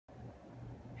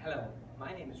Hello,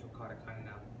 my name is Ricardo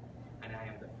Cunningham, and I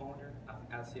am the founder of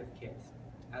LCF Kids.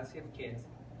 LCF Kids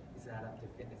is an adaptive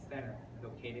fitness center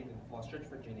located in Falls Church,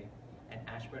 Virginia and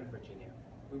Ashburn, Virginia.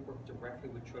 We work directly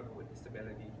with children with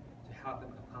disability to help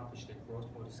them accomplish their gross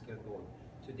motor skill goal.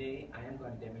 Today, I am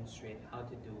going to demonstrate how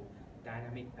to do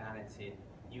dynamic balancing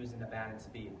using the balance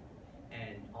beam.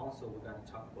 And also, we're going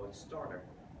to talk about starter,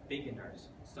 beginners,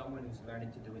 someone who's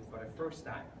learning to do it for the first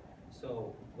time.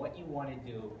 So what you want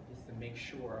to do is to make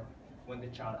sure when the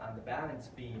child on the balance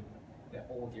beam, they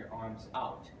hold their arms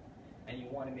out. And you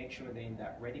want to make sure they're in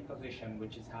that ready position,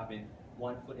 which is having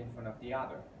one foot in front of the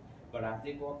other. But as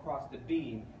they go across the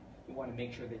beam, you want to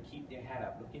make sure they keep their head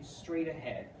up, looking straight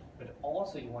ahead. But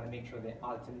also you want to make sure they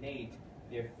alternate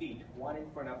their feet, one in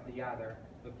front of the other,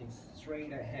 looking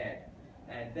straight ahead.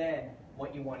 And then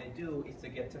what you want to do is to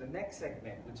get to the next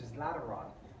segment, which is lateral.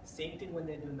 Same thing when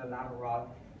they're doing the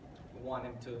lateral. You want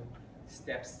them to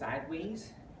step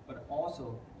sideways, but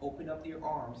also open up their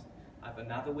arms as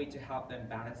another way to help them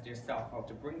balance themselves, how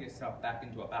to bring themselves back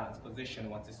into a balanced position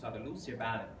once they start to lose their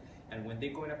balance. And when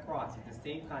they're going across, it's the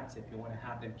same concept. You want to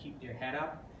have them keep their head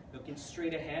up, looking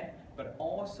straight ahead, but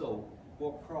also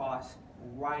go across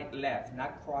right, left,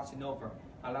 not crossing over.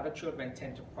 A lot of children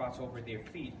tend to cross over their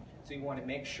feet. So you want to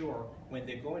make sure when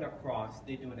they're going across,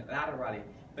 they're doing it laterally.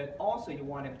 But also you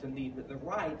want them to lead with the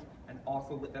right and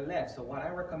also with the left. So what I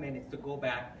recommend is to go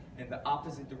back in the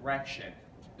opposite direction,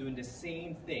 doing the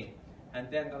same thing.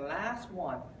 And then the last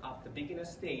one of the beginner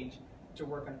stage to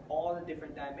work on all the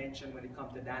different dimensions when it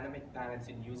comes to dynamic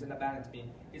balancing using the balance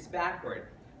beam is backward.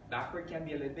 Backward can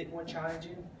be a little bit more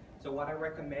challenging. So what I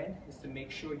recommend is to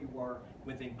make sure you are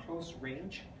within close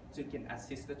range so you can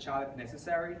assist the child if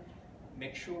necessary.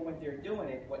 Make sure when they're doing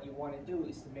it, what you want to do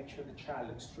is to make sure the child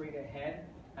looks straight ahead.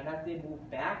 And as they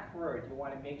move backward, you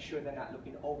want to make sure they're not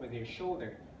looking over their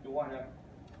shoulder. You want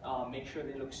to make sure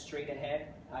they look straight ahead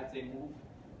as they move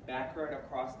backward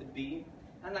across the beam.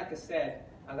 And like I said,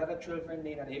 a lot of children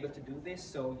may not able to do this,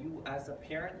 so you as a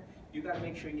parent, you got to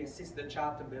make sure you assist the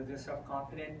child to build their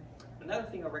self-confidence. Another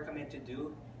thing I recommend to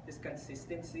do is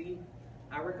consistency.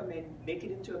 I recommend make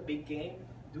it into a big game.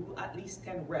 Do at least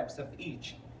 10 reps of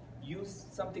each. Use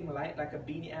something light like a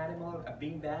beanie animal, a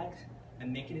bean bag,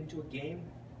 and make it into a game.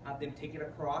 Have them take it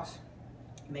across,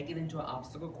 make it into an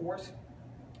obstacle course.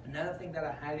 Another thing that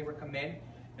I highly recommend,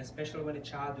 especially when the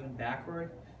child doing backward,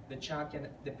 the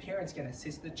parents can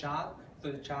assist the child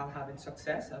so the child having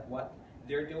success at what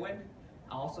they're doing.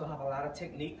 I also have a lot of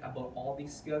technique about all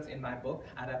these skills in my book,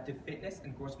 Adaptive Fitness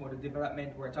and Gross Motor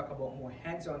Development, where I talk about more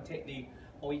hands-on technique,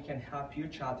 how you can help your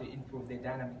child to improve their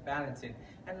dynamic balancing.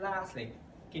 And lastly,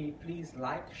 can you please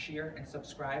like, share, and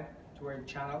subscribe to our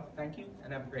channel? Thank you,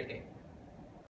 and have a great day.